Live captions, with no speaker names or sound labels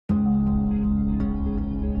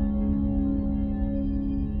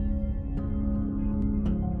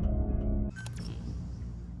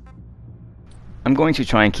I'm going to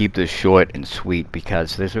try and keep this short and sweet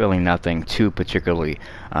because there's really nothing too particularly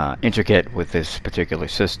intricate with this particular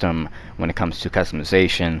system when it comes to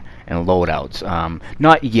customization and loadouts.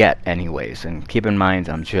 Not yet anyways, and keep in mind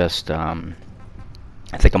I'm just I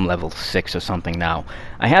think I'm level 6 or something now.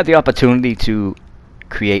 I had the opportunity to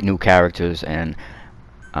create new characters and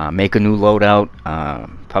make a new loadout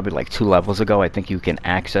probably like 2 levels ago. I think you can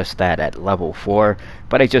access that at level 4,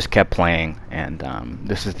 but I just kept playing, and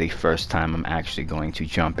this is the first time I'm actually going to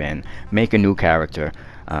jump in, make a new character,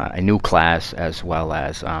 a new class, as well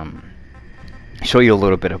as show you a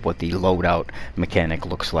little bit of what the loadout mechanic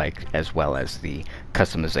looks like, as well as the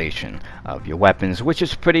customization of your weapons, which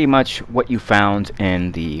is pretty much what you found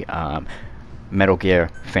in the Metal Gear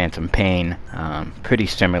Phantom Pain, pretty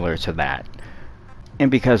similar to that. And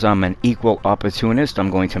because I'm an equal opportunist, I'm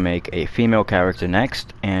going to make a female character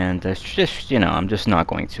next, and that's just, you know, I'm just not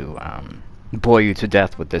going to bore you to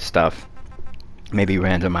death with this stuff. Maybe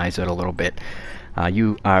randomize it a little bit.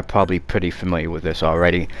 You are probably pretty familiar with this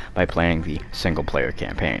already by playing the single player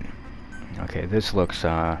campaign. Okay, this looks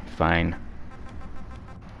fine.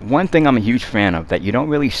 One thing I'm a huge fan of that you don't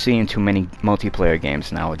really see in too many multiplayer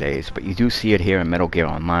games nowadays, but you do see it here in Metal Gear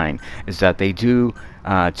Online, is that they do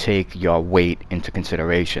take your weight into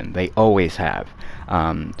consideration. They always have.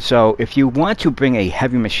 So if you want to bring a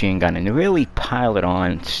heavy machine gun and really pile it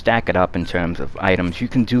on, stack it up in terms of items, you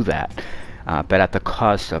can do that, but at the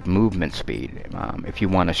cost of movement speed. If you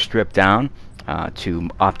want to strip down to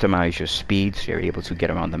optimize your speed so you're able to get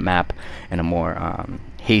around the map in a more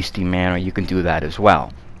hasty manner, you can do that as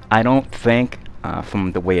well. I don't think,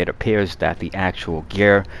 from the way it appears, that the actual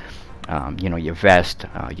gear, you know, your vest,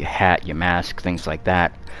 your hat, your mask, things like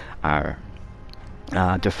that, are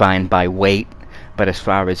defined by weight. But as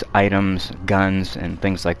far as items, guns, and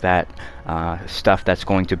things like that, stuff that's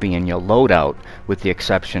going to be in your loadout, with the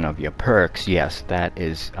exception of your perks, yes, that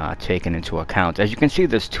is taken into account. As you can see,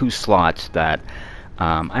 there's 2 slots that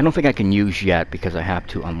I don't think I can use yet because I have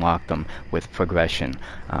to unlock them with progression.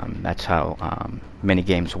 That's how many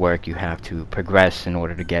games work. You have to progress in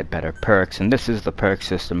order to get better perks, and this is the perk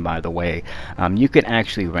system, by the way. You can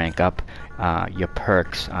actually rank up your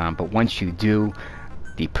perks, but once you do,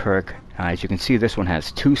 the perk, as you can see, this one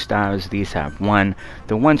has 2 stars, these have 1.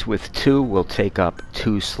 The ones with 2 will take up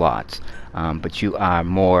 2 slots, but you are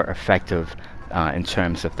more effective in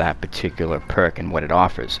terms of that particular perk and what it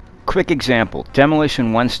offers. Quick example,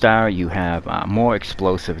 Demolition 1 star, you have more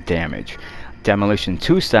explosive damage. Demolition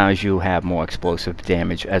 2 stars, you have more explosive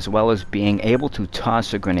damage, as well as being able to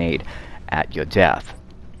toss a grenade at your death.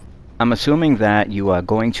 I'm assuming that you are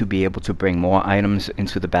going to be able to bring more items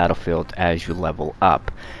into the battlefield as you level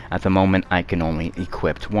up. At the moment, I can only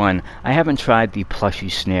equip 1. I haven't tried the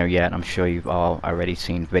plushie snare yet. I'm sure you've all already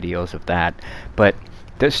seen videos of that, but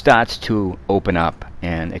this starts to open up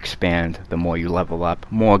and expand the more you level up,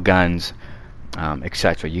 more guns,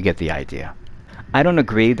 etc. You get the idea. I don't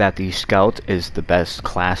agree that the Scout is the best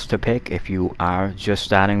class to pick if you are just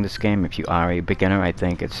starting this game. If you are a beginner, I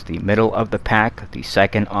think it's the middle of the pack, the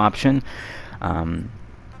second option. The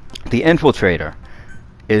Infiltrator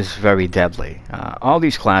is very deadly. All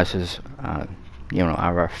these classes, you know,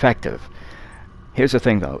 are effective. Here's the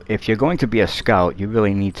thing though, if you're going to be a scout, you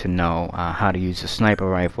really need to know how to use a sniper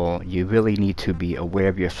rifle. You really need to be aware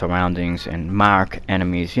of your surroundings and mark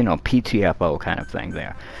enemies, you know, PTFO kind of thing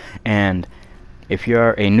there. And if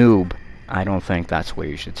you're a noob, I don't think that's where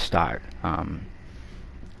you should start.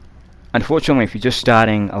 Unfortunately, if you're just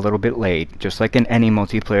starting a little bit late, just like in any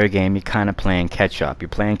multiplayer game, you're kind of playing catch up. You're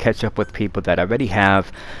playing catch up with people that already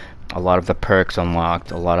have a lot of the perks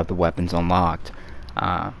unlocked, a lot of the weapons unlocked.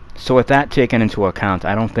 So with that taken into account,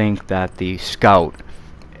 I don't think that the Scout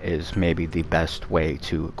is maybe the best way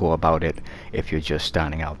to go about it if you're just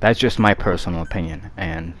starting out. That's just my personal opinion,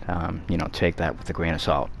 and you know, take that with a grain of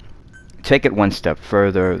salt. Take it one step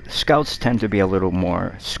further, Scouts tend to be a little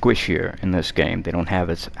more squishier in this game. They don't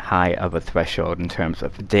have as high of a threshold in terms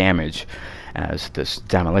of damage as this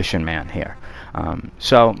Demolition Man here.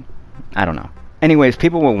 So, I don't know. Anyways,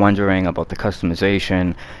 people were wondering about the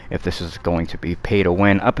customization, if this is going to be pay to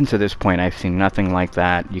win. Up until this point, I've seen nothing like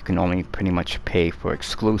that. You can only pretty much pay for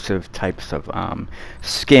exclusive types of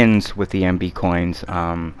skins with the MB coins.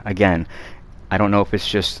 Again, I don't know if it's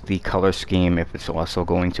just the color scheme, if it's also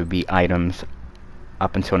going to be items.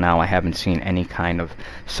 Up until now, I haven't seen any kind of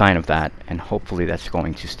sign of that, and hopefully that's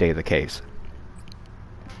going to stay the case.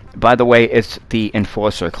 By the way, it's the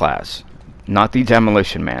Enforcer class, not the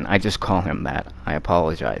Demolition Man. I just call him that. I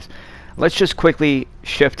apologize. Let's just quickly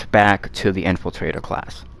shift back to the Infiltrator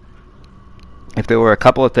class. If there were a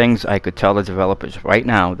couple of things I could tell the developers right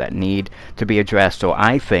now that need to be addressed, or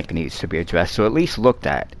I think needs to be addressed, or at least looked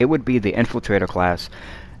at, it would be the Infiltrator class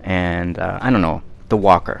and, I don't know, the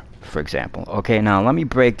Walker, for example. Okay, now let me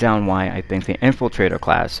break down why I think the Infiltrator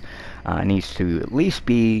class needs to at least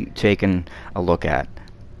be taken a look at.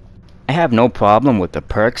 I have no problem with the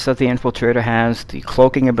perks that the Infiltrator has, the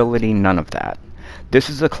cloaking ability, none of that. This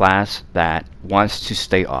is a class that wants to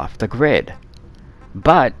stay off the grid,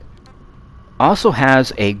 but also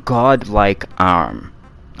has a godlike arm,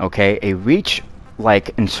 okay, a reach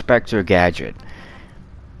like Inspector Gadget,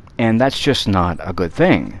 and that's just not a good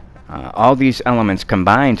thing. All these elements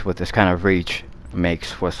combined with this kind of reach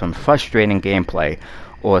makes for some frustrating gameplay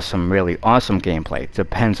or some really awesome gameplay.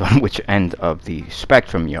 Depends on which end of the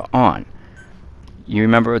spectrum you're on. You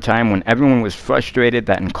remember a time when everyone was frustrated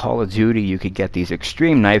that in Call of Duty you could get these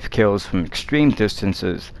extreme knife kills from extreme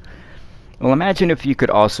distances? Well, imagine if you could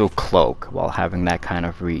also cloak while having that kind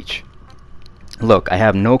of reach. Look, I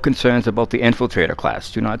have no concerns about the Infiltrator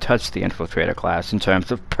class. Do not touch the Infiltrator class in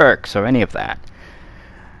terms of perks or any of that.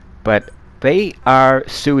 But they are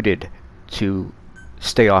suited to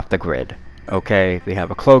stay off the grid, okay? They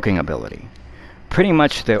have a cloaking ability. Pretty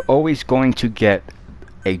much they're always going to get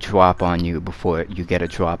a drop on you before you get a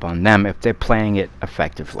drop on them if they're playing it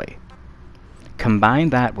effectively.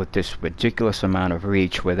 Combine that with this ridiculous amount of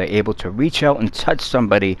reach where they're able to reach out and touch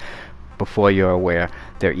somebody before you're aware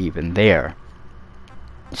they're even there.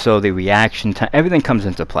 So the reaction time, everything comes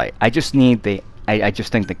into play. I just think they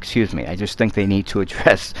need to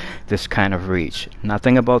address this kind of reach.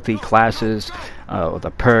 Nothing about the classes or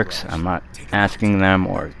the perks. I'm not asking them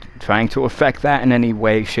or trying to affect that in any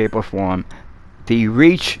way, shape, or form. The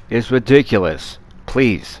reach is ridiculous.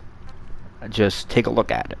 Please, just take a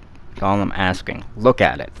look at it. That's all I'm asking. Look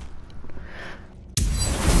at it.